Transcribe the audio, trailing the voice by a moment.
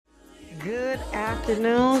Good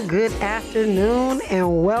afternoon,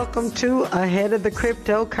 and welcome to Ahead of the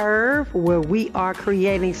Crypto Curve, where we are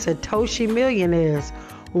creating Satoshi millionaires,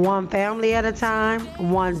 one family at a time,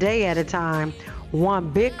 one day at a time,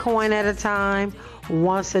 one Bitcoin at a time,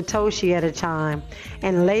 one Satoshi at a time.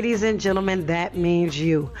 And ladies and gentlemen, that means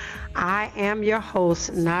you. I am your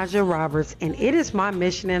host, Naja Roberts, and it is my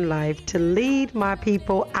mission in life to lead my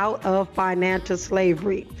people out of financial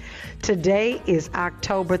slavery. Today is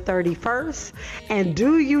October 31st, and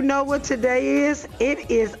do you know what today is? It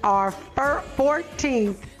is our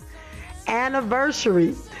 14th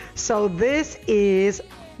anniversary. So this is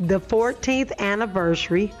the 14th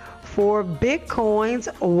anniversary for Bitcoin's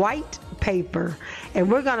white paper,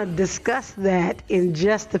 and we're going to discuss that in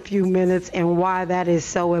just a few minutes and why that is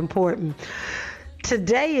so important.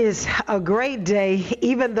 Today is a great day,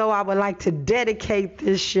 even though I would like to dedicate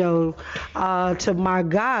this show to my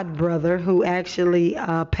god brother who actually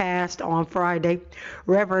passed on Friday,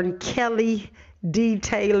 Reverend Kelly D.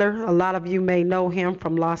 Taylor. A lot of you may know him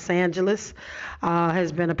from Los Angeles,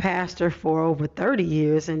 has been a pastor for over 30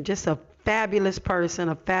 years and just a fabulous person,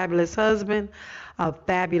 a fabulous husband, a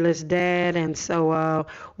fabulous dad. And so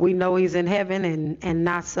we know he's in heaven and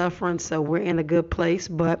not suffering, so we're in a good place.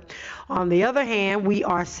 But on the other hand, we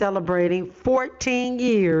are celebrating 14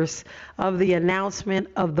 years of the announcement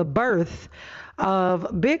of the birth of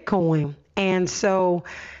Bitcoin. And so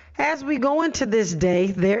as we go into this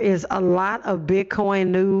day, there is a lot of Bitcoin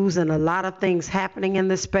news and a lot of things happening in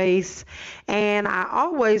the space. And I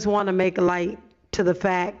always want to make light to the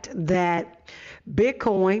fact that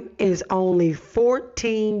Bitcoin is only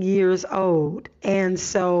 14 years old. And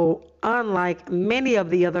so unlike many of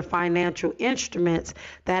the other financial instruments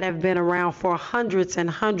that have been around for hundreds and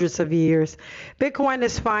hundreds of years, Bitcoin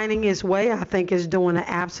is finding its way. I think is doing an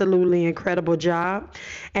absolutely incredible job.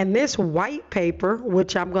 And this white paper,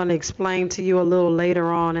 which I'm going to explain to you a little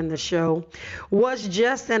later on in the show, was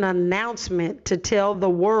just an announcement to tell the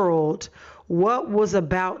world what was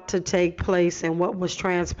about to take place and what was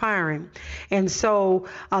transpiring. And so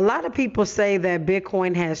a lot of people say that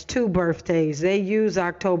Bitcoin has two birthdays. They use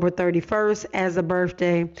October 31st as a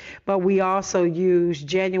birthday, but we also use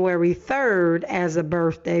January 3rd as a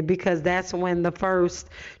birthday because that's when the first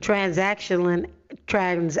transaction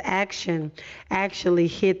actually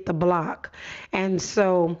hit the block. And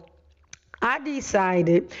so I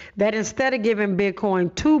decided that instead of giving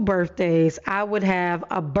Bitcoin two birthdays, I would have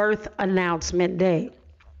a birth announcement day.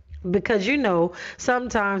 Because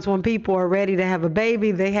sometimes when people are ready to have a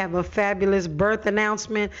baby, they have a fabulous birth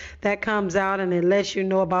announcement that comes out and it lets you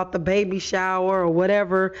know about the baby shower or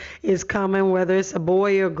whatever is coming, whether it's a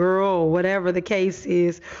boy or girl or whatever the case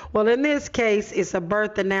is. Well, in this case, it's a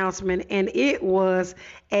birth announcement, and it was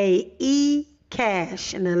a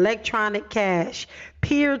e-cash, an electronic cash,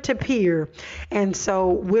 peer-to-peer. And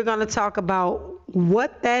so we're going to talk about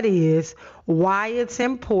what that is, why it's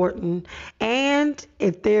important, and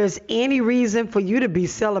if there's any reason for you to be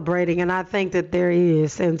celebrating, and I think that there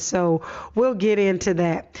is. And so we'll get into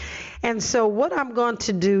that. And so what I'm going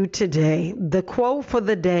to do today, the quote for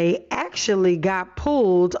the day actually got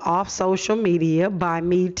pulled off social media by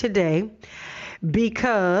me today,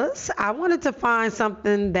 because I wanted to find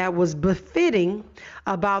something that was befitting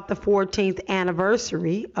about the 14th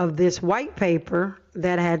anniversary of this white paper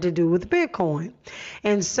that had to do with Bitcoin.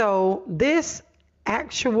 And so this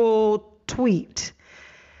actual tweet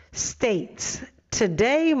states,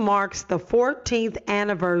 "Today marks the 14th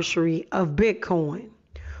anniversary of Bitcoin.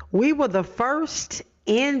 We were the first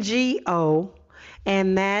NGO,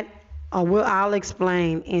 and that I'll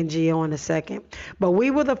explain NGO in a second. But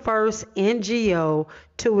we were the first NGO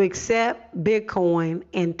to accept Bitcoin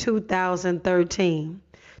in 2013.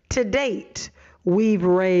 To date, we've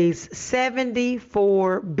raised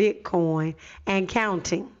 74 Bitcoin and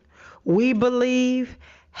counting. We believe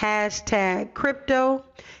 #crypto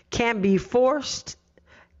can be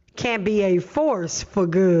a force for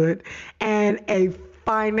good and a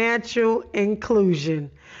financial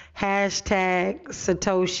inclusion.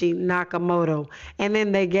 #Satoshi Nakamoto." And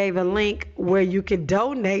then they gave a link where you could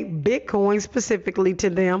donate Bitcoin specifically to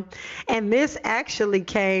them. And this actually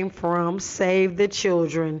came from Save the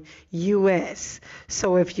Children US.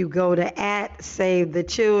 So if you go to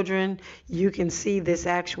 @SaveTheChildren, you can see this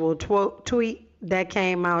actual tweet that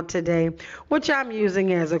came out today, which I'm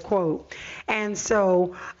using as a quote. And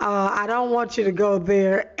so I don't want you to go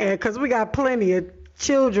there because we got plenty of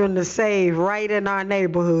children to save right in our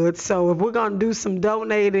neighborhood. So if we're going to do some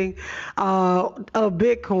donating of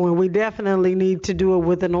Bitcoin, we definitely need to do it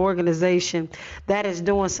with an organization that is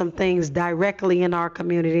doing some things directly in our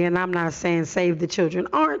community. And I'm not saying Save the Children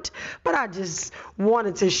aren't, but I just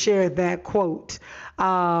wanted to share that quote.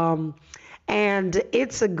 And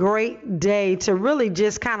it's a great day to really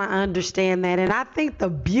just kind of understand that. And I think the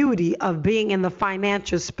beauty of being in the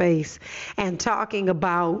financial space and talking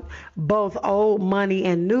about both old money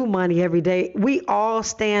and new money every day, we all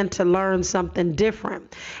stand to learn something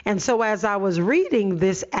different. And so as I was reading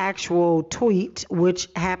this actual tweet, which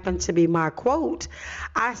happened to be my quote,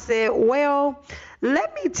 I said, well,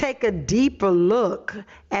 let me take a deeper look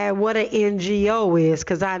at what an NGO is,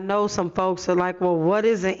 because I know some folks are like, well, what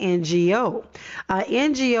is an NGO?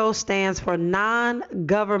 NGO stands for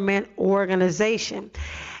non-government organization.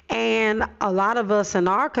 And a lot of us in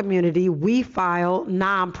our community, we file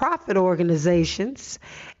nonprofit organizations,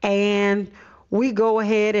 and we go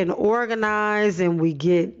ahead and organize, and we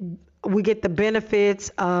get the benefits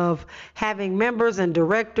of having members and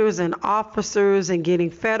directors and officers and getting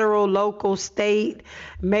federal, local, state,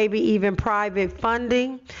 maybe even private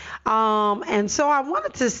funding. And so I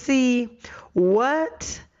wanted to see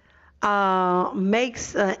what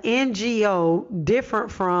makes an NGO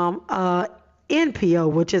different from NPO,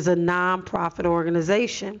 which is a nonprofit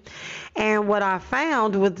organization. And what I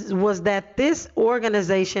found was that this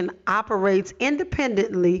organization operates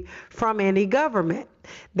independently from any government.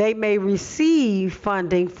 They may receive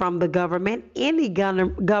funding from the government, any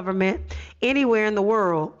government, anywhere in the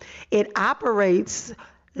world. It operates,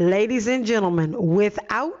 ladies and gentlemen,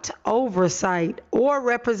 without oversight or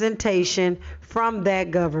representation from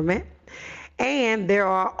that government. And there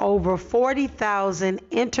are over 40,000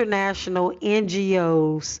 international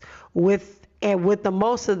NGOs with the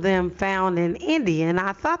most of them found in India. And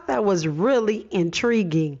I thought that was really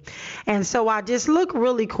intriguing. And so I just looked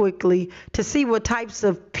really quickly to see what types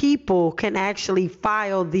of people can actually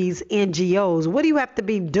file these NGOs. What do you have to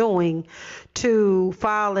be doing to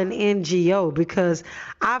file an NGO? Because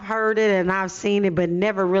I've heard it and I've seen it, but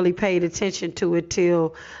never really paid attention to it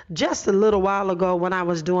till just a little while ago when I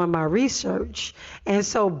was doing my research. And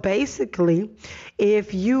so basically,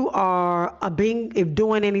 if you are if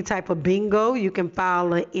doing any type of bingo, you can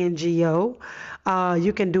file an NGO.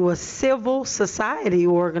 You can do a civil society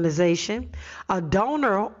organization, a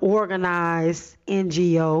donor organized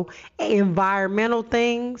NGO, environmental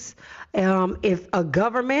things. If a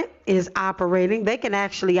government is operating, they can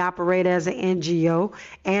actually operate as an NGO.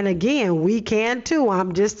 And again, we can too.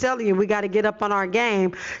 I'm just telling you, we got to get up on our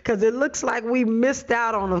game, because it looks like we missed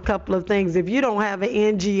out on a couple of things. If you don't have an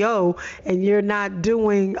NGO and you're not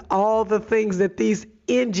doing all the things that these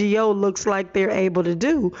NGO looks like they're able to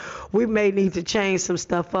do, we may need to change some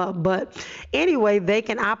stuff up. But anyway, they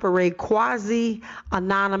can operate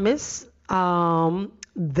quasi-anonymous.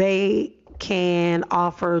 They can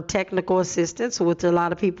offer technical assistance, which a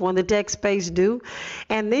lot of people in the tech space do.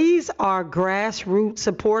 And these are grassroots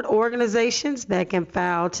support organizations that can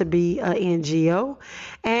file to be an NGO,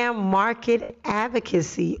 and market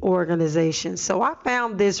advocacy organizations. So I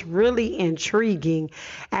found this really intriguing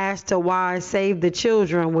as to why Save the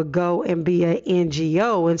Children would go and be an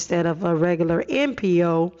NGO instead of a regular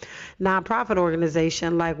NPO, nonprofit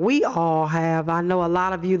organization, like we all have. I know a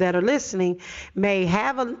lot of you that are listening may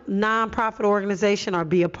have a nonprofit organization or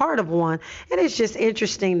be a part of one, and it's just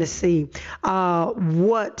interesting to see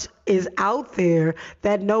what is out there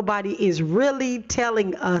that nobody is really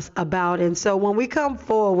telling us about. And so when we come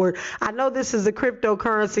forward, I know this is a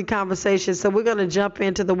cryptocurrency conversation, so we're going to jump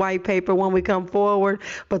into the white paper when we come forward,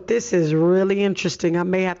 but this is really interesting. I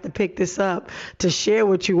may have to pick this up to share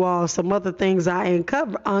with you all some other things I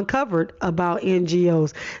uncovered about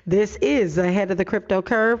NGOs. This is Ahead of the Crypto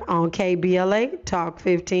Curve on KBLA Talk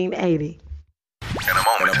 1580. In a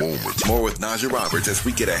moment, more with Naja Roberts as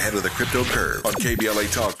we get ahead of the crypto curve on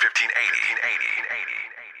KBLA Talk 1580.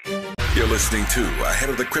 You're listening to Ahead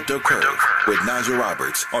of the Crypto Curve with Naja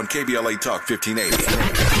Roberts on KBLA Talk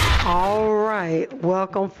 1580. All right,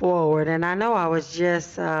 welcome forward. And I know I was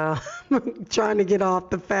just trying to get off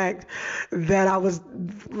the fact that I was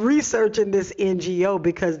researching this NGO,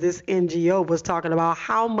 because this NGO was talking about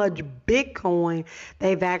how much Bitcoin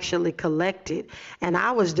they've actually collected. And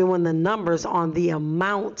I was doing the numbers on the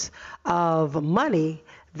amount of money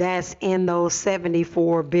that's in those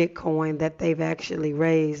 74 Bitcoin that they've actually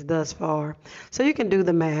raised thus far. So you can do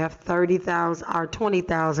the math, 30,000 or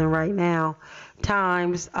 20,000 right now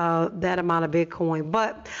times that amount of Bitcoin.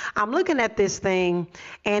 But I'm looking at this thing,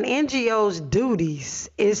 and NGOs' duties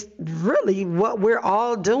is really what we're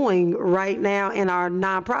all doing right now in our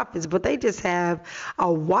nonprofits, but they just have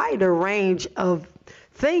a wider range of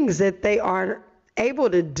things that they are able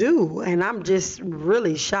to do, and I'm just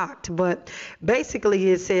really shocked. But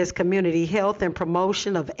basically it says community health and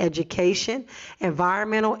promotion of education,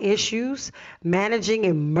 environmental issues, managing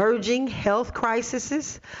emerging health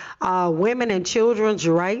crises, women and children's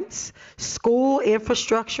rights, school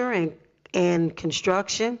infrastructure and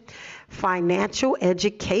construction, financial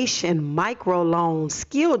education, microloans,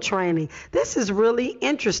 skill training. This is really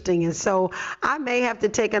interesting, and so I may have to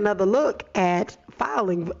take another look at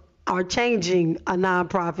filing or changing a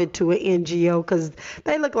nonprofit to an NGO, because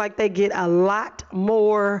they look like they get a lot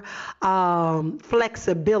more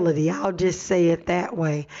flexibility. I'll just say it that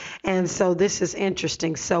way. And so this is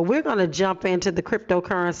interesting. So we're going to jump into the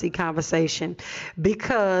cryptocurrency conversation,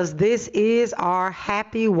 because this is our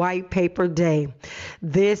happy white paper day.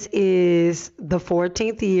 This is the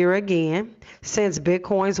 14th year again since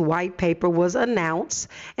Bitcoin's white paper was announced,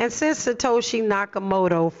 and since Satoshi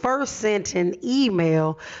Nakamoto first sent an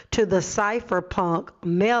email to the cypherpunk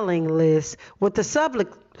mailing list with the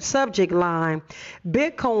subject line,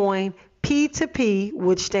 Bitcoin P2P,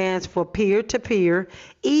 which stands for peer-to-peer,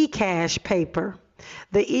 e-cash paper.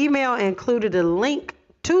 The email included a link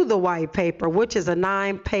to the white paper, which is a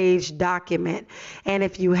 9-page document. And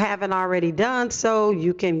if you haven't already done so,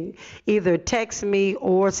 you can either text me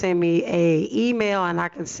or send me an email, and I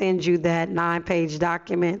can send you that 9-page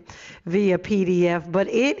document via PDF. But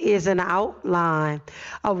it is an outline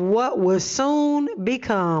of what will soon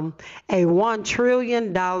become a $1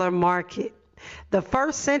 trillion market. The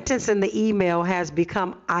first sentence in the email has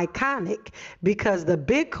become iconic because the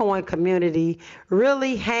Bitcoin community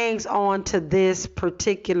really hangs on to this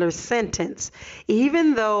particular sentence.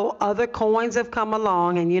 Even though other coins have come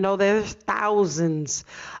along, and there's thousands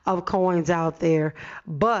of coins out there,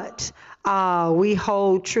 but we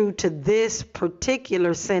hold true to this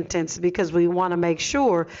particular sentence because we want to make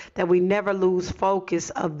sure that we never lose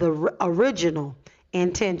focus of the original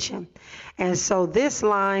intention. And so this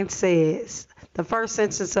line says, the first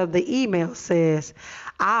sentence of the email says,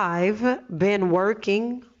 I've been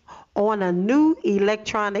working on a new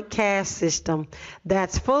electronic cash system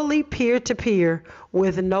that's fully peer-to-peer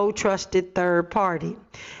with no trusted third party.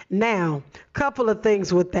 Now, couple of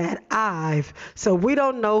things with that. So we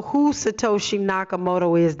don't know who Satoshi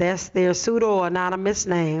Nakamoto is. That's their pseudo-anonymous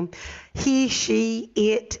name. He, she,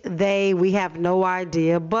 it, they, we have no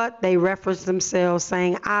idea, but they reference themselves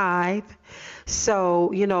saying I've.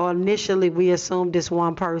 So, initially we assumed it's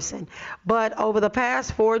one person. But over the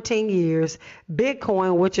past 14 years,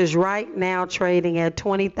 Bitcoin, which is right now trading at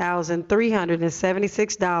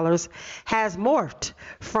 $20,376, has morphed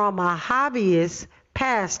from a hobbyist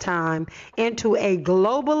pastime into a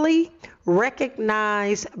globally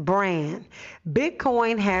recognized brand.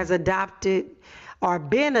 Bitcoin has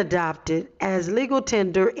been adopted as legal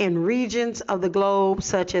tender in regions of the globe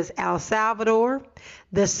such as El Salvador,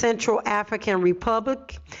 the Central African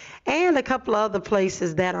Republic, and a couple of other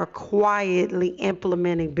places that are quietly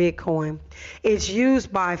implementing Bitcoin. It's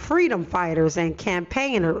used by freedom fighters and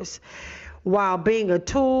campaigners while being a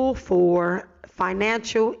tool for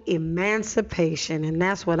financial emancipation. And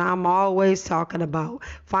that's what I'm always talking about,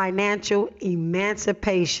 financial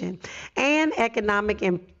emancipation and economic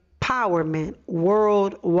empowerment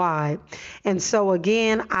worldwide. And so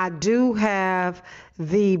again, I do have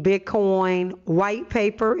the Bitcoin white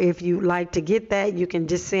paper. If you'd like to get that, you can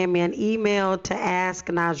just send me an email to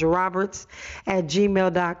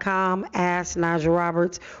asknajaroberts@gmail.com,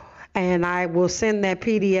 asknajaroberts, and I will send that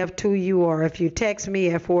PDF to you. Or if you text me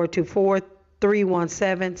at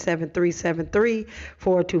 424-317-7373,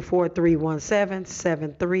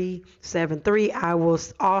 424-317-7373. I will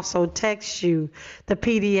also text you the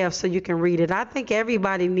PDF so you can read it. I think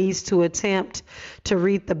everybody needs to attempt to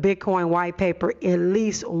read the Bitcoin white paper at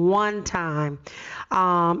least one time.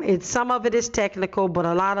 Some of it is technical, but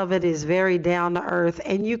a lot of it is very down to earth,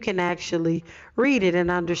 and you can actually read it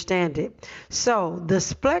and understand it. So the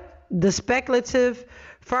speculative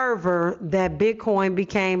fervor that Bitcoin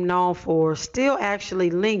became known for still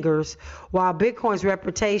actually lingers, while Bitcoin's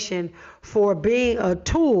reputation for being a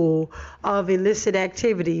tool of illicit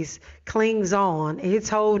activities clings on. It's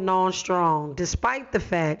holding on strong, despite the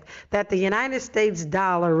fact that the United States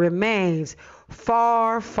dollar remains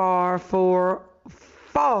far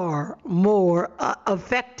far more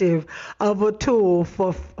effective of a tool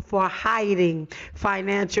for hiding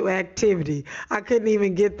financial activity. I couldn't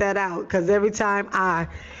even get that out because every time I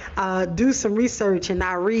do some research and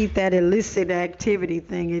I read that illicit activity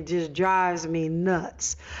thing, it just drives me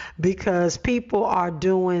nuts because people are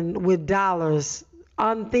doing with dollars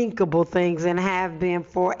unthinkable things and have been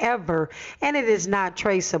forever, and it is not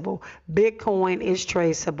traceable. Bitcoin is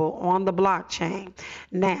traceable on the blockchain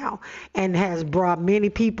now and has brought many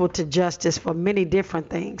people to justice for many different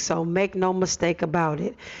things, so make no mistake about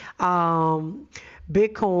it.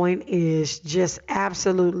 Bitcoin is just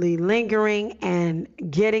absolutely lingering and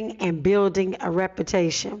getting and building a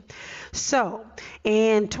reputation. So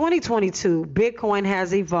in 2022, Bitcoin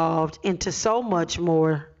has evolved into so much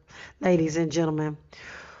more. Ladies and gentlemen,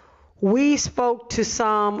 we spoke to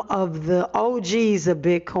some of the OGs of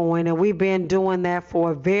Bitcoin, and we've been doing that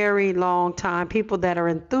for a very long time. People that are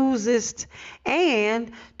enthusiasts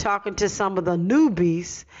and talking to some of the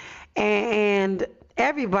newbies, and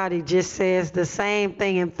everybody just says the same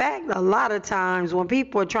thing. In fact, a lot of times when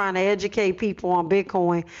people are trying to educate people on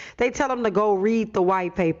Bitcoin, they tell them to go read the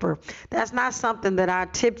white paper. That's not something that I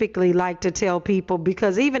typically like to tell people,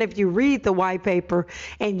 because even if you read the white paper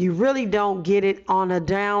and you really don't get it on a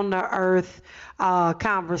down-to-earth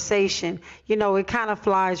conversation, you know, it kind of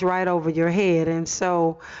flies right over your head. And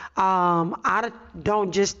so I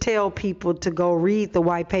don't just tell people to go read the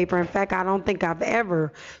white paper. In fact, I don't think I've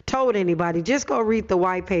ever told anybody, just go read the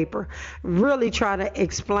white paper. Really try to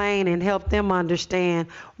explain and help them understand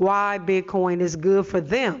why Bitcoin is good for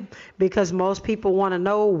them, because most people want to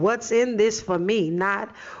know what's in this for me,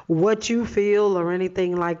 not what you feel or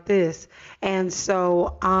anything like this. And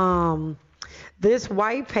so this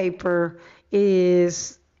white paper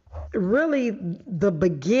is really the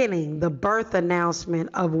beginning, the birth announcement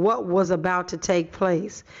of what was about to take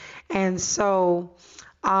place. And so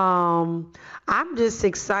I'm just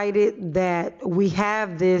excited that we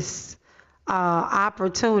have this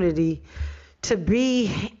opportunity to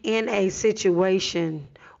be in a situation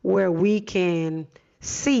where we can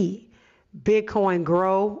see Bitcoin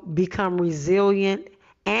grow, become resilient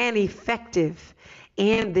and effective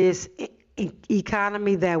in this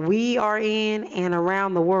economy that we are in and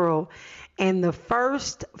around the world. In the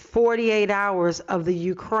first 48 hours of the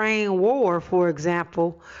Ukraine war, for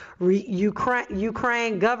example,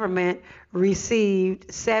 Ukraine government received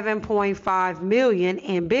 7.5 million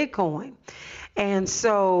in Bitcoin. And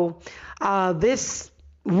so this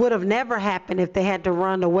would have never happened if they had to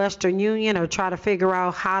run the Western Union or try to figure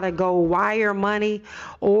out how to go wire money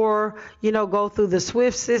or, you know, go through the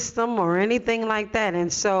SWIFT system or anything like that.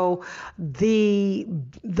 And so the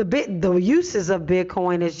uses of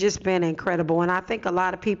Bitcoin has just been incredible. And I think a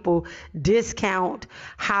lot of people discount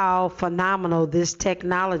how phenomenal this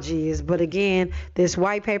technology is. But again, this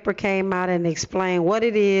white paper came out and explained what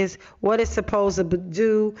it is, what it's supposed to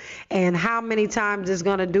do, and how many times it's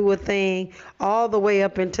going to do a thing, all the way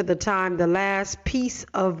up into the time the last piece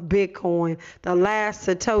of Bitcoin, the last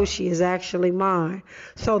Satoshi, is actually mine.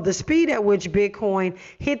 So the speed at which Bitcoin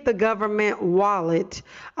hit the government wallet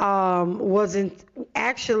wasn't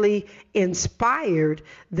actually inspired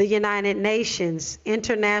the United Nations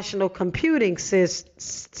International Computing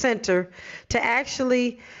Center to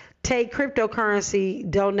actually take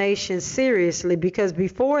cryptocurrency donations seriously, because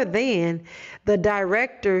before then, the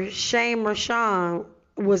director, Shane Marshawn,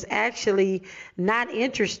 was actually not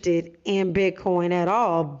interested in Bitcoin at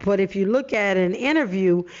all. But if you look at an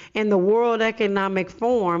interview in the World Economic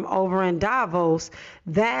Forum over in Davos,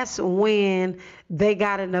 that's when they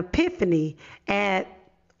got an epiphany at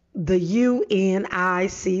the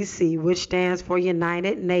UNICC, which stands for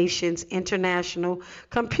United Nations International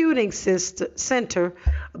Computing Center.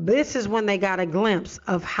 This is when they got a glimpse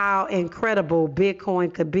of how incredible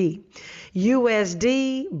Bitcoin could be.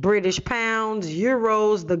 USD, British pounds,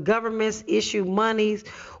 euros, the governments issue monies,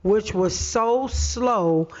 which was so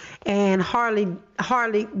slow, and hardly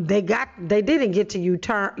they didn't get to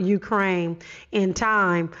Ukraine in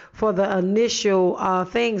time for the initial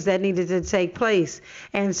things that needed to take place.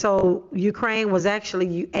 And so Ukraine was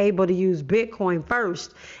actually able to use Bitcoin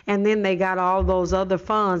first, and then they got all those other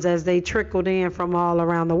funds as they trickled in from all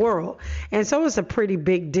around the world. And so it's a pretty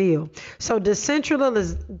big deal. So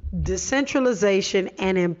decentralization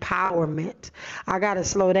and empowerment. I got to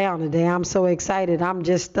slow down today. I'm so excited. I'm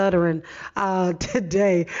just stuttering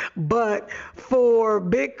today. But for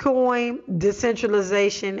Bitcoin,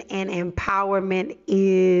 decentralization and empowerment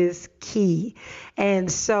is key.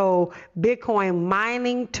 And so Bitcoin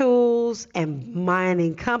mining tools and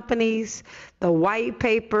mining companies, the white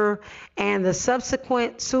paper, and the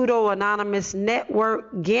subsequent pseudo-anonymous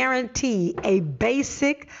network guarantee a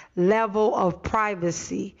basic level of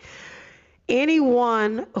privacy.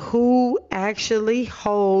 Anyone who actually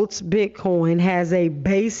holds Bitcoin has a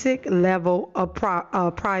basic level of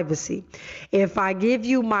privacy. If I give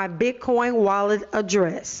you my Bitcoin wallet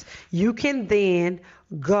address, you can then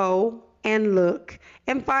go and look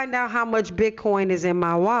and find out how much Bitcoin is in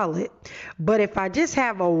my wallet. But if I just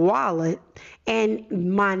have a wallet and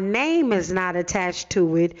my name is not attached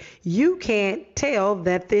to it, you can't tell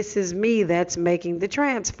that this is me that's making the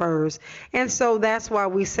transfers. And so that's why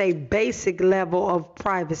we say basic level of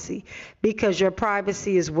privacy, because your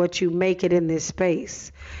privacy is what you make it in this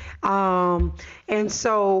space. And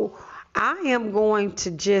so I am going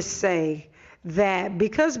to just say that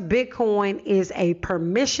because Bitcoin is a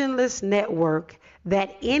permissionless network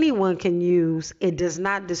that anyone can use, it does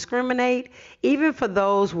not discriminate, even for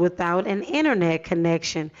those without an internet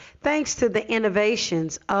connection, thanks to the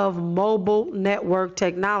innovations of mobile network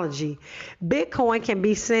technology. Bitcoin can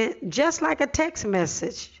be sent just like a text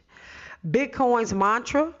message. Bitcoin's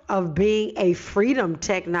mantra of being a freedom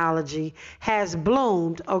technology has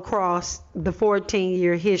bloomed across the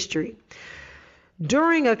 14-year history.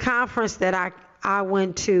 During a conference that I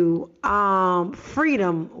went to,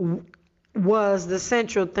 freedom was the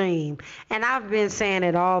central theme. And I've been saying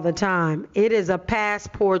it all the time. It is a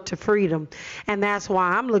passport to freedom. And that's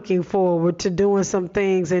why I'm looking forward to doing some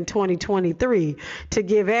things in 2023 to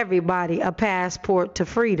give everybody a passport to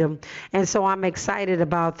freedom. And so I'm excited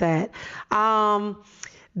about that.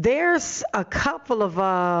 There's a couple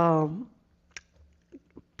of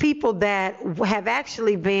people that have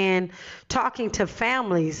actually been talking to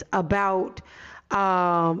families about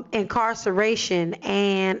incarceration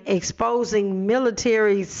and exposing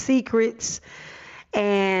military secrets,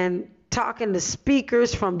 and talking to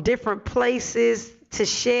speakers from different places to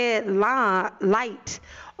shed light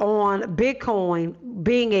on Bitcoin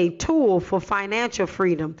being a tool for financial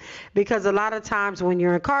freedom. Because a lot of times when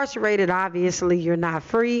you're incarcerated, obviously you're not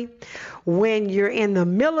free. When you're in the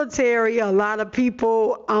military, a lot of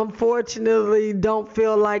people unfortunately don't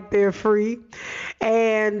feel like they're free.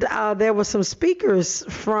 And there were some speakers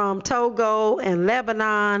from Togo and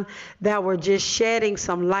Lebanon that were just shedding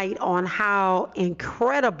some light on how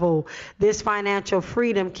incredible this financial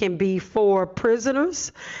freedom can be for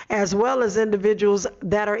prisoners as well as individuals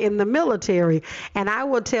that are in the military. And I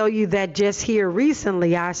will tell you that just here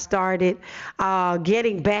recently, I started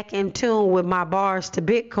getting back in tune with my bars to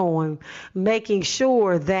Bitcoin, making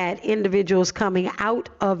sure that individuals coming out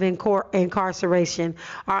of incarceration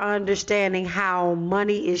are understanding how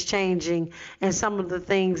money is changing and some of the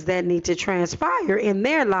things that need to transpire in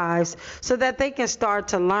their lives so that they can start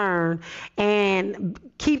to learn and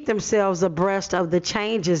keep themselves abreast of the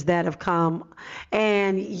changes that have come.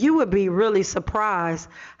 And you would be really surprised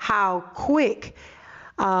how quick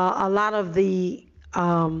a lot of the,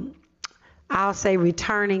 I'll say,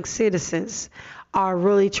 returning citizens are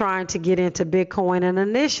really trying to get into Bitcoin. And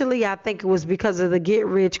initially, I think it was because of the get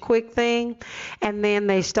rich quick thing. And then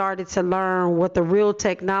they started to learn what the real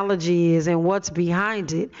technology is and what's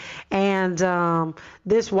behind it. And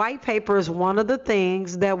this white paper is one of the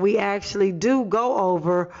things that we actually do go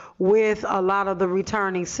over with a lot of the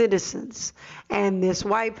returning citizens. And this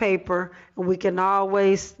white paper, we can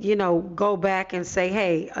always, go back and say,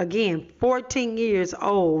 hey, again, 14 years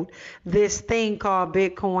old, this thing called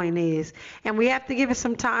Bitcoin is. And we have to give it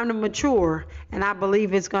some time to mature. And I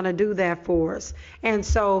believe it's going to do that for us. And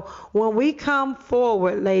so when we come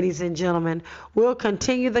forward, ladies and gentlemen, we'll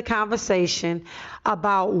continue the conversation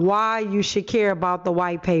about why you should care about the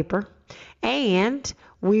white paper. And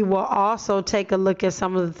we will also take a look at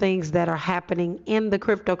some of the things that are happening in the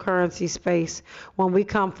cryptocurrency space when we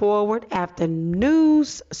come forward after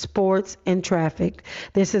news, sports, and traffic.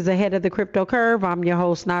 This is Ahead of the Crypto Curve. I'm your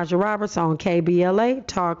host, Naja Roberts, on KBLA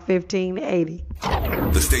Talk 1580.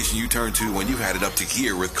 The station you turn to when you've had it up to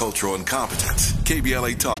gear with cultural incompetence.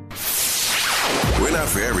 KBLA Talk. We're not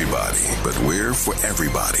for everybody, but we're for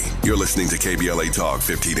everybody. You're listening to KBLA Talk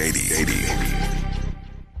 1580.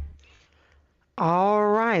 All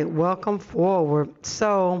right, welcome forward.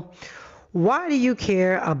 So why do you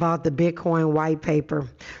care about the Bitcoin white paper?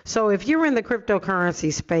 So if you're in the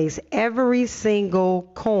cryptocurrency space, every single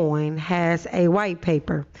coin has a white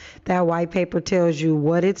paper. That white paper tells you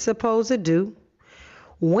what it's supposed to do,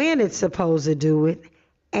 when it's supposed to do it,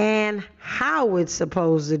 and how it's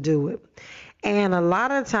supposed to do it. And a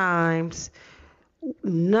lot of times,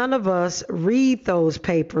 none of us read those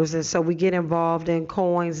papers, and so we get involved in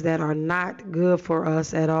coins that are not good for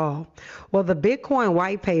us at all. Well, the Bitcoin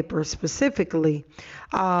white paper specifically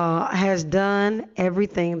has done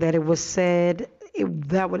everything that it was said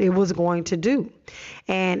it was going to do,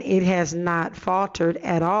 and it has not faltered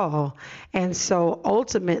at all. And so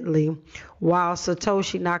ultimately, while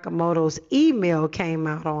Satoshi Nakamoto's email came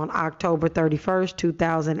out on October 31st,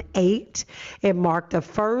 2008, it marked the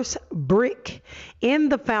first brick in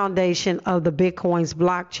the foundation of the Bitcoin's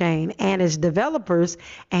blockchain, and its developers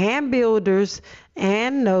and builders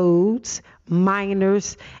and nodes,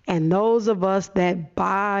 miners, and those of us that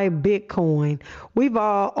buy Bitcoin, we've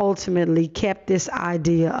all ultimately kept this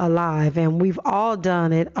idea alive, and we've all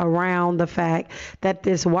done it around the fact that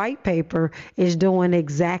this white paper is doing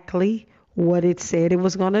exactly what it said it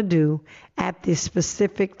was going to do at this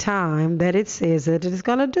specific time that it says that it's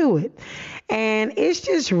going to do it. And it's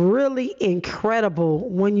just really incredible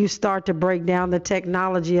when you start to break down the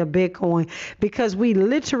technology of Bitcoin, because we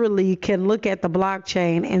literally can look at the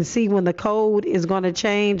blockchain and see when the code is going to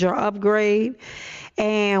change or upgrade.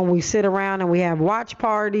 And we sit around and we have watch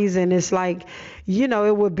parties, and it's like,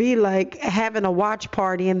 it would be like having a watch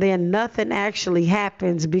party and then nothing actually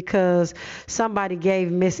happens because somebody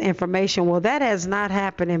gave misinformation. Well, that has not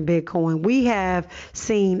happened in Bitcoin. We have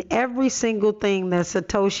seen every single thing that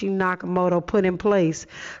Satoshi Nakamoto put in place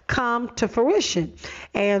come to fruition.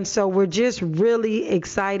 And so we're just really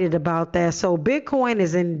excited about that. So Bitcoin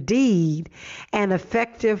is indeed an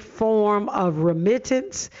effective form of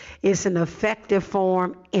remittance. It's an effective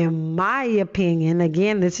form, in my opinion,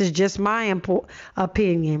 again, this is just my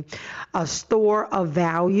opinion, a store of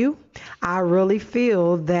value. I really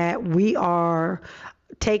feel that we are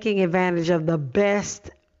taking advantage of the best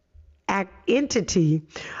entity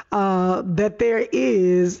that there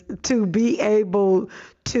is to be able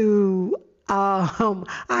to I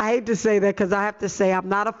hate to say that because I have to say I'm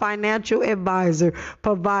not a financial advisor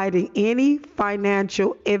providing any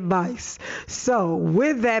financial advice. So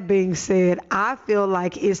with that being said, I feel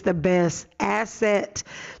like it's the best asset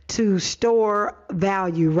to store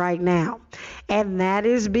value right now. And that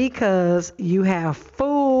is because you have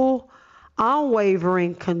full,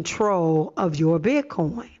 unwavering control of your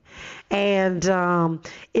Bitcoin. And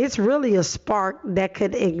it's really a spark that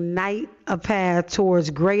could ignite a path towards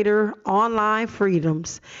greater online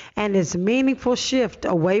freedoms and its meaningful shift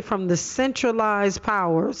away from the centralized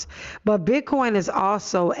powers. But Bitcoin is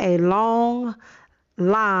also a long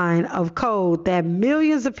line of code that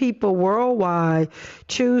millions of people worldwide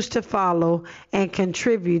choose to follow and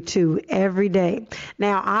contribute to every day.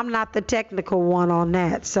 Now, I'm not the technical one on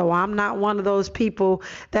that, so I'm not one of those people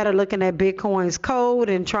that are looking at Bitcoin's code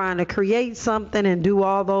and trying to create something and do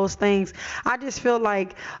all those things. I just feel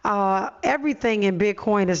like everything in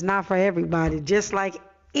Bitcoin is not for everybody, just like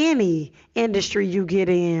any industry you get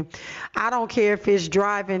in. I don't care if it's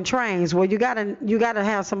driving trains. Well, you gotta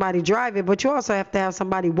have somebody drive it, but you also have to have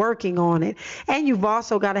somebody working on it, and you've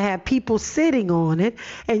also got to have people sitting on it,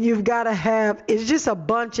 and you've got to have, it's just a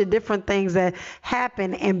bunch of different things that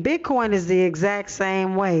happen. And Bitcoin is the exact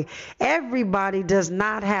same way. Everybody does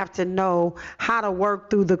not have to know how to work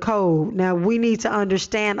through the code. Now, we need to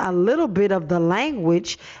understand a little bit of the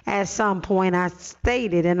language. At some point, I've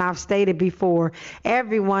stated before,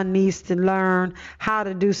 everyone needs to learn how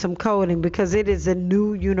to do some coding because it is a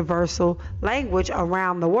new universal language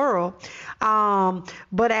around the world.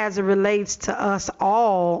 But as it relates to us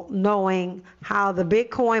all knowing how the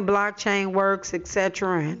Bitcoin blockchain works,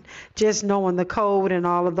 etc., and just knowing the code and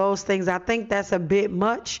all of those things, I think that's a bit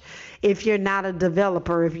much if you're not a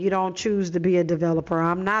developer, if you don't choose to be a developer.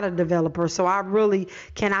 I'm not a developer, so I really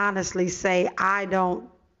can honestly say I don't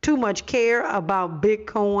too much care about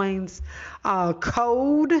Bitcoin's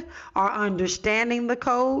code or understanding the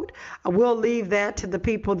code. We'll leave that to the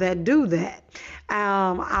people that do that.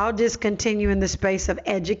 I'll just continue in the space of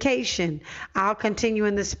education. I'll continue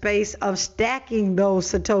in the space of stacking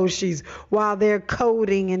those Satoshis while they're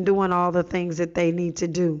coding and doing all the things that they need to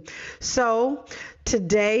do. So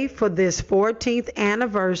today, for this 14th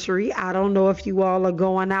anniversary, I don't know if you all are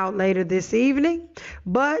going out later this evening,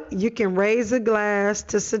 but you can raise a glass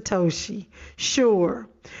to Satoshi, sure.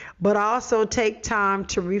 But also take time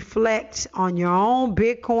to reflect on your own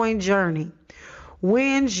Bitcoin journey.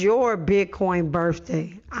 When's your Bitcoin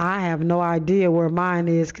birthday? I have no idea where mine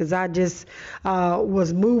is because I just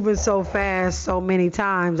was moving so fast so many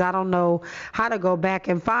times. I don't know how to go back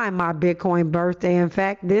and find my Bitcoin birthday. In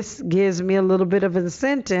fact, this gives me a little bit of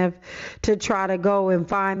incentive to try to go and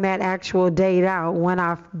find that actual date out when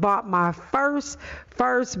I bought my first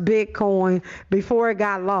Bitcoin before it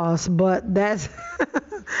got lost. But that's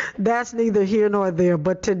that's neither here nor there.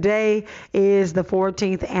 But today is the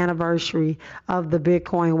 14th anniversary of the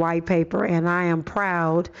Bitcoin white paper, and I am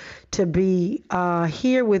proud to be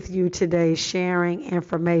here with you today sharing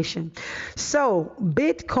information. So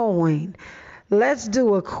Bitcoin, let's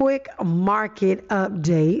do a quick market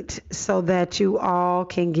update so that you all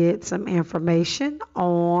can get some information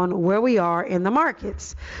on where we are in the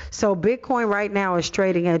markets. So Bitcoin right now is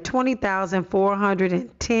trading at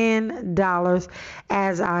 $20,410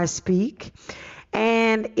 as I speak,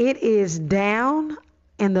 and it is down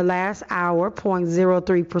in the last hour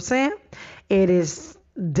 0.03%. It is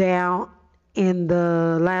down in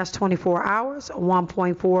the last 24 hours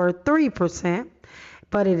 1.43%,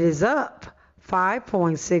 but it is up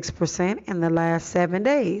 5.6% in the last 7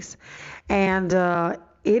 days. And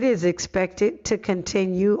it is expected to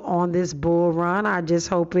continue on this bull run. I just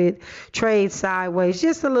hope it trades sideways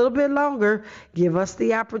just a little bit longer, give us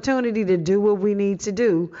the opportunity to do what we need to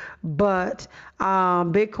do. But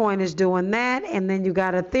Bitcoin is doing that. And then you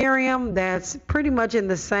got Ethereum that's pretty much in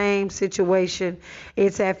the same situation.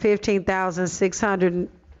 It's at 15,600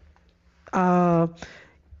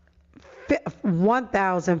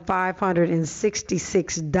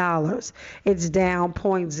 $1,566. It's down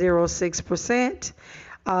 0.06%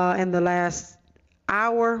 in the last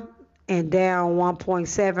hour and down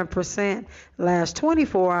 1.7% last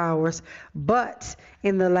 24 hours. But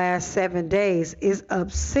in the last 7 days is up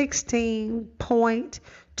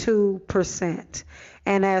 16.2%.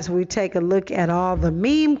 And as we take a look at all the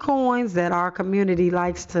meme coins that our community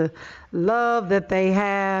likes to love that they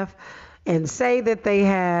have and say that they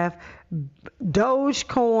have,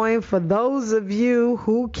 Dogecoin, for those of you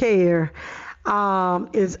who care,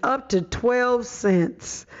 is up to 12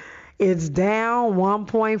 cents. It's down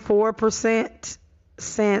 1.4%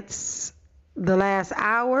 since the last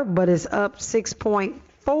hour, but it's up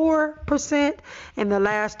 6.4% in the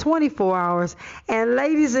last 24 hours. And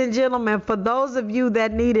ladies and gentlemen, for those of you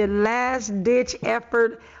that needed last ditch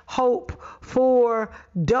effort hope for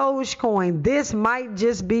Dogecoin, this might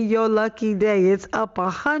just be your lucky day. It's up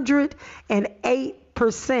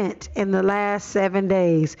 108% in the last 7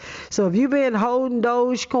 days. So if you've been holding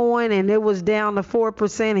Dogecoin and it was down to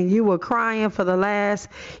 4% and you were crying for the last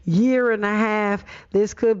year and a half,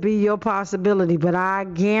 this could be your possibility. But I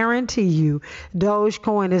guarantee you,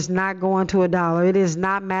 Dogecoin is not going to $1. It is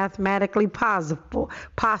not mathematically possible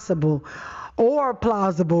or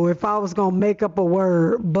plausible if I was going to make up a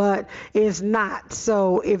word, but it's not.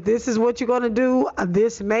 So if this is what you're going to do,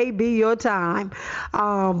 this may be your time.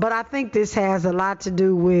 But I think this has a lot to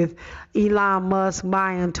do with Elon Musk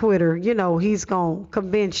buying Twitter. You know, he's going to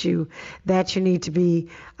convince you that you need to be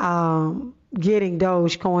getting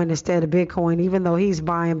Dogecoin instead of Bitcoin, even though he's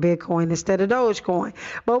buying Bitcoin instead of Dogecoin.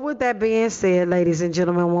 But with that being said, ladies and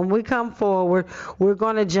gentlemen, when we come forward, we're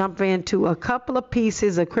going to jump into a couple of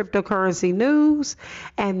pieces of cryptocurrency news,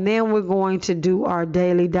 and then we're going to do our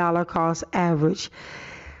daily dollar cost average.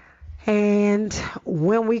 And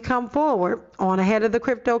when we come forward on Ahead of the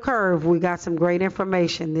Crypto Curve, we got some great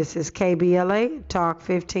information. This is KBLA Talk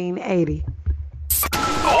 1580.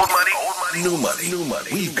 Old money, new money, new money.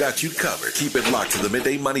 We've got you covered. Keep it locked to the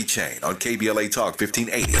Midday Money Chain on KBLA Talk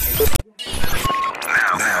 1580.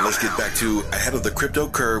 Now let's get back to Ahead of the Crypto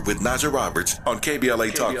Curve with Naja Roberts on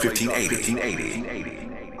KBLA Talk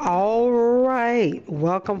 1580. All right.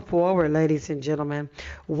 Welcome forward, ladies and gentlemen.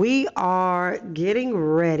 We are getting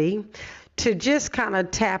ready to just kind of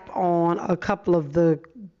tap on a couple of the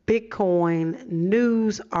Bitcoin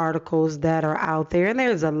news articles that are out there, and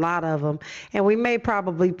there's a lot of them, and we may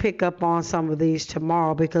probably pick up on some of these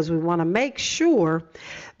tomorrow because we want to make sure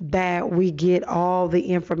that we get all the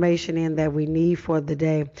information in that we need for the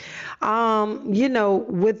day. You know,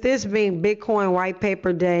 with this being Bitcoin White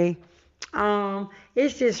Paper Day,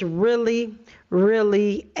 it's just really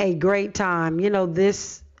a great time. You know,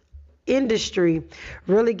 this industry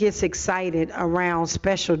really gets excited around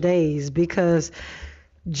special days because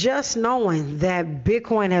just knowing that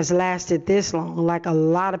Bitcoin has lasted this long, like a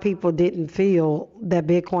lot of people didn't feel that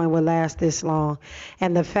Bitcoin would last this long.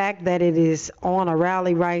 And the fact that it is on a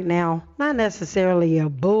rally right now, not necessarily a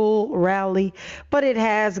bull rally, but it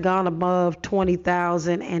has gone above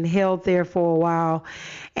 20,000 and held there for a while.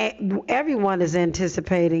 And everyone is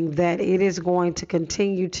anticipating that it is going to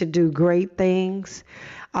continue to do great things.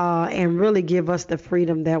 and really give us the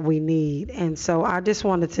freedom that we need. And so I just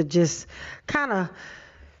wanted to just kind of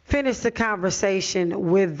finish the conversation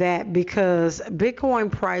with that, because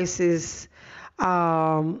Bitcoin prices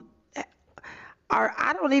I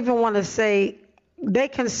don't even want to say, they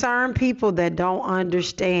concern people that don't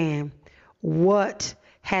understand what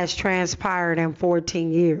has transpired in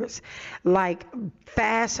 14 years. Like,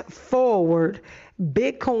 fast forward,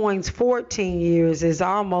 Bitcoin's 14 years is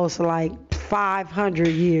almost like 500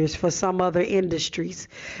 years for some other industries,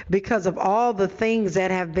 because of all the things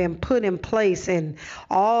that have been put in place and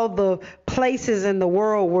all the places in the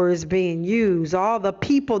world where it's being used, all the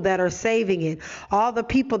people that are saving it, all the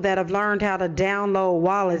people that have learned how to download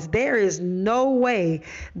wallets. There is no way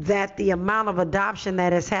that the amount of adoption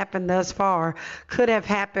that has happened thus far could have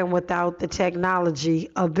happened without the technology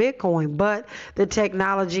of Bitcoin. But the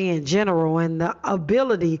technology in general and the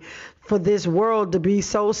ability for this world to be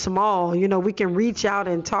so small, we can reach out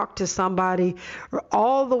and talk to somebody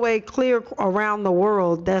all the way clear around the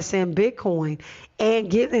world that's in Bitcoin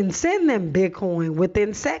and send them Bitcoin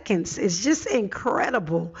within seconds. It's just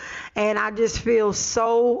incredible. And I just feel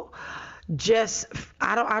so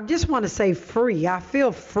I just want to say free. I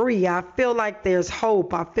feel free. I feel like there's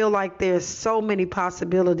hope. I feel like there's so many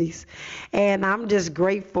possibilities. And I'm just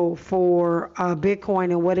grateful for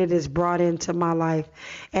Bitcoin and what it has brought into my life.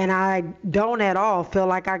 And I don't at all feel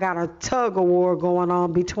like I got a tug of war going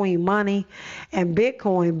on between money and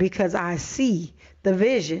Bitcoin, because I see the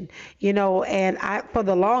vision, and for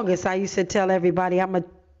the longest, I used to tell everybody I'm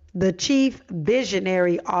the chief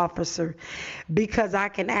visionary officer, because I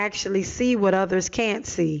can actually see what others can't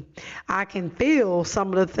see. I can feel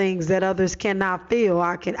some of the things that others cannot feel.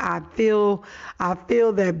 I feel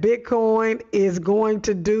that Bitcoin is going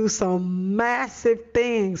to do some massive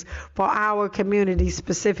things for our community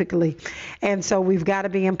specifically. And so we've got to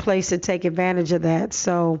be in place to take advantage of that.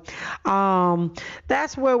 So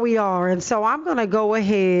that's where we are. And so I'm going to go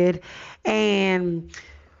ahead and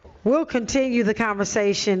we'll continue the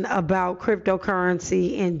conversation about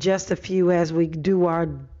cryptocurrency in just a few as we do our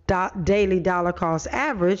daily dollar cost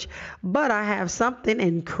average. But I have something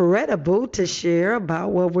incredible to share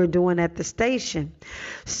about what we're doing at the station.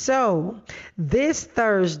 So this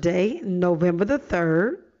Thursday, November the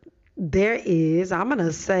 3rd, there is, I'm going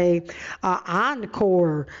to say, an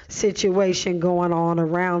encore situation going on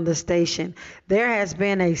around the station. There has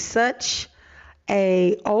been such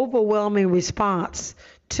a overwhelming response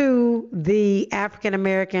to the African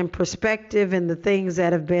American perspective and the things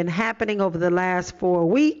that have been happening over the last 4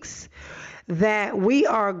 weeks, that we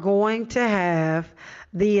are going to have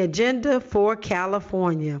the Agenda for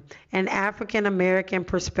California, an African American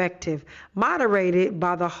perspective, moderated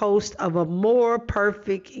by the host of A More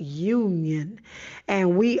Perfect Union.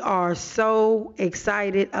 And we are so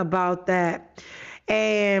excited about that.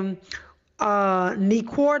 And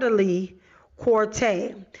Quarterly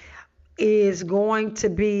Quartet is going to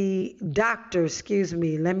be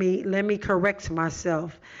let me correct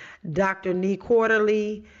myself. Dr.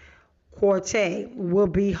 Quarterly Quartet will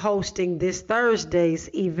be hosting this Thursday's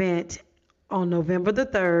event on November the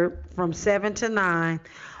 3rd from 7 to 9,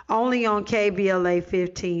 only on KBLA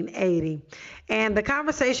 1580. And the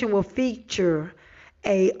conversation will feature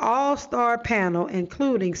an all-star panel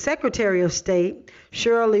including Secretary of State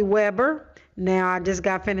Shirley Weber. Now, I just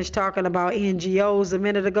got finished talking about NGOs a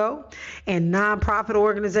minute ago and nonprofit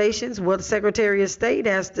organizations. Well, the Secretary of State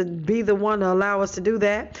has to be the one to allow us to do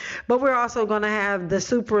that. But we're also going to have the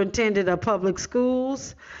Superintendent of Public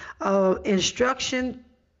Schools, Instruction,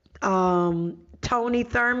 Tony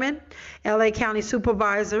Thurman, LA County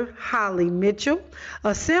Supervisor Holly Mitchell,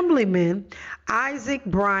 Assemblyman Isaac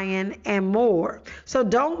Bryan, and more. So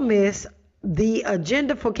don't miss the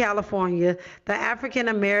Agenda for California, the African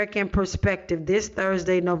American perspective, this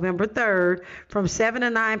Thursday, November 3rd, from 7 to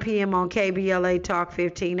 9 p.m. on KBLA Talk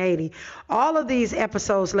 1580. All of these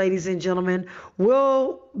episodes, ladies and gentlemen,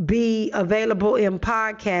 will be available in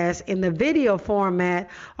podcast in the video format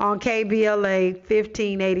on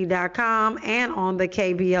KBLA1580.com and on the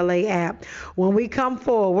KBLA app. When we come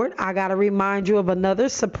forward, I got to remind you of another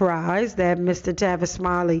surprise that Mr. Tavis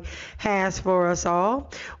Smiley has for us all.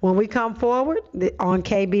 When we come forward on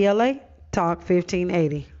KBLA Talk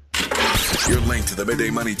 1580. You're linked to the Midday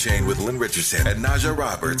Money Chain with Lynn Richardson and Naja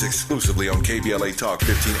Roberts exclusively on KBLA Talk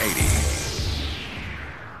 1580.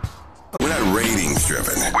 We're not ratings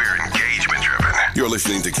driven. We're engagement driven. You're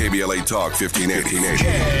listening to KBLA Talk 1580. Can you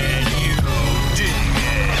dig it?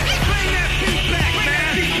 Bring that beat back,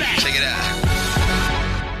 man. Check it out.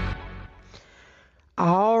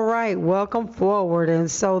 All right. right, welcome forward. And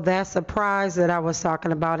so that surprise that I was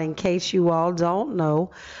talking about, in case you all don't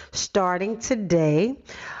know, starting today,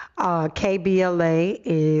 KBLA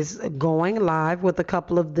is going live with a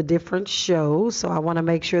couple of the different shows. So I want to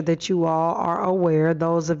make sure that you all are aware,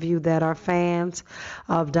 those of you that are fans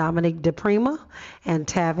of Dominique DePrima and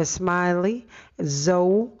Tavis Smiley,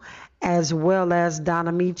 Zoe, as well as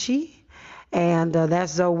Donna Michi, and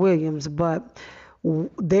that's Zoe Williams. But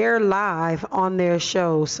they're live on their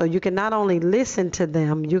show, so you can not only listen to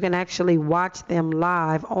them, you can actually watch them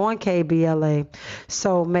live on KBLA.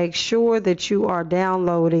 So make sure that you are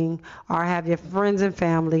downloading, or have your friends and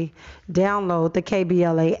family download the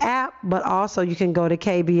KBLA app, but also you can go to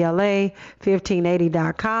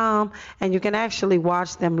KBLA1580.com and you can actually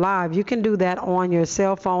watch them live. You can do that on your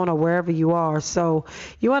cell phone or wherever you are. So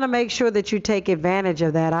you want to make sure that you take advantage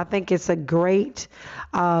of that. I think it's a great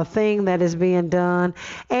thing that is being done,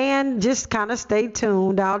 and just kind of stay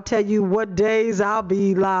tuned. I'll tell you what days I'll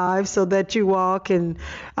be live so that you all can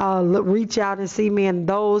reach out and see me, and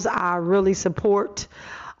those I really support.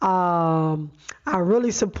 I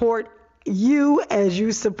really support you as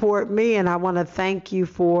you support me, and I want to thank you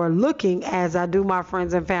for looking as I do my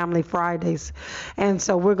Friends and Family Fridays. And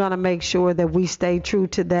so we're going to make sure that we stay true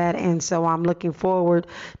to that, and so I'm looking forward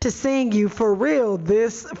to seeing you for real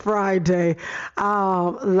this Friday,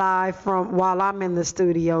 live from while I'm in the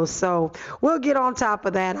studio. So we'll get on top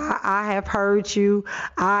of that. I have heard you.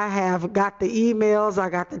 I have got the emails.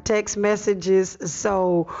 I got the text messages.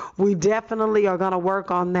 So we definitely are going to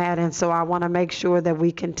work on that, and so I want to make sure that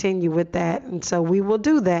we continue with that, and so we will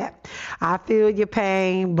do that. I feel your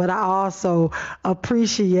pain, but I also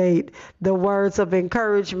appreciate the words of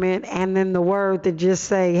encouragement, and then the word to just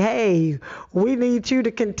say, hey, we need you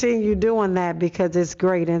to continue doing that, because it's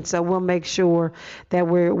great. And so we'll make sure that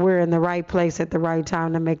we're in the right place at the right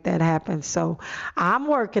time to make that happen. So I'm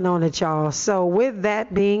working on it, y'all. So with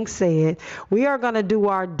that being said, we are going to do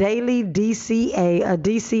our daily DCA. A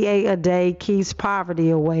DCA a day keeps poverty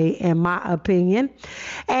away, in my opinion.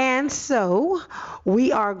 And so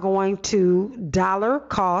we are going to dollar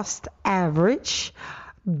cost average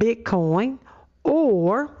Bitcoin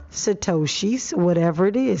or Satoshis, whatever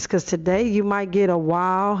it is, because today you might get a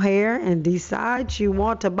wild hair and decide you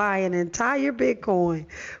want to buy an entire Bitcoin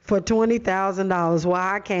for $20,000. Well,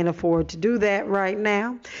 I can't afford to do that right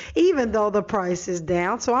now, even though the price is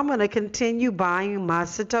down. So I'm going to continue buying my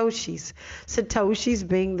Satoshis. Satoshis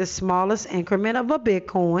being the smallest increment of a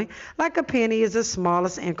Bitcoin, like a penny is the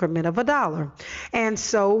smallest increment of a dollar. And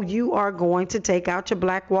so you are going to take out your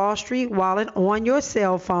Black Wall Street wallet on your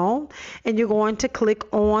cell phone, and you're going to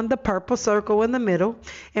click on the purple circle in the middle,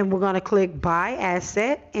 and we're going to click buy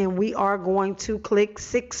asset, and we are going to click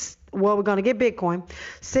we're going to get Bitcoin,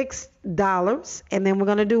 $6, and then we're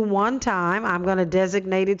going to do one time. I'm going to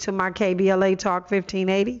designate it to my KBLA Talk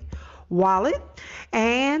 1580 wallet,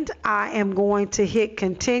 and I am going to hit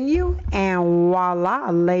continue, and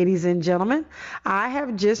voila, ladies and gentlemen, I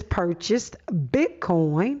have just purchased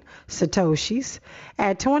Bitcoin Satoshis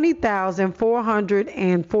at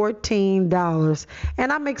 $20,414,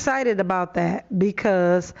 and I'm excited about that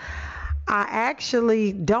because I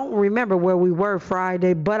actually don't remember where we were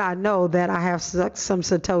Friday, but I know that I have some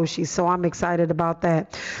Satoshis, so I'm excited about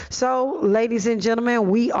that. So, ladies and gentlemen,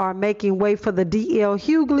 we are making way for the D.L.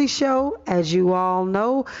 Hughley Show. As you all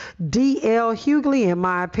know, D.L. Hughley, in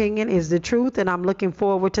my opinion, is the truth, and I'm looking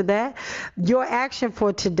forward to that. Your action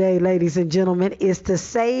for today, ladies and gentlemen, is to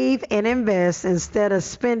save and invest instead of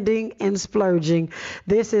spending and splurging.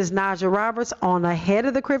 This is Naja Roberts on Ahead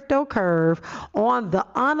of the Crypto Curve on the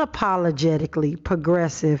Unapologetically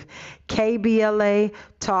Progressive KBLA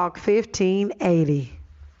Talk 1580.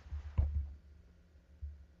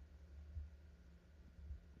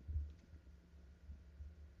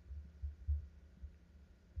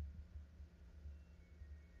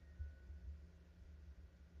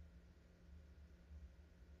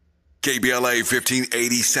 KBLA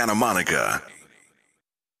 1580 Santa Monica.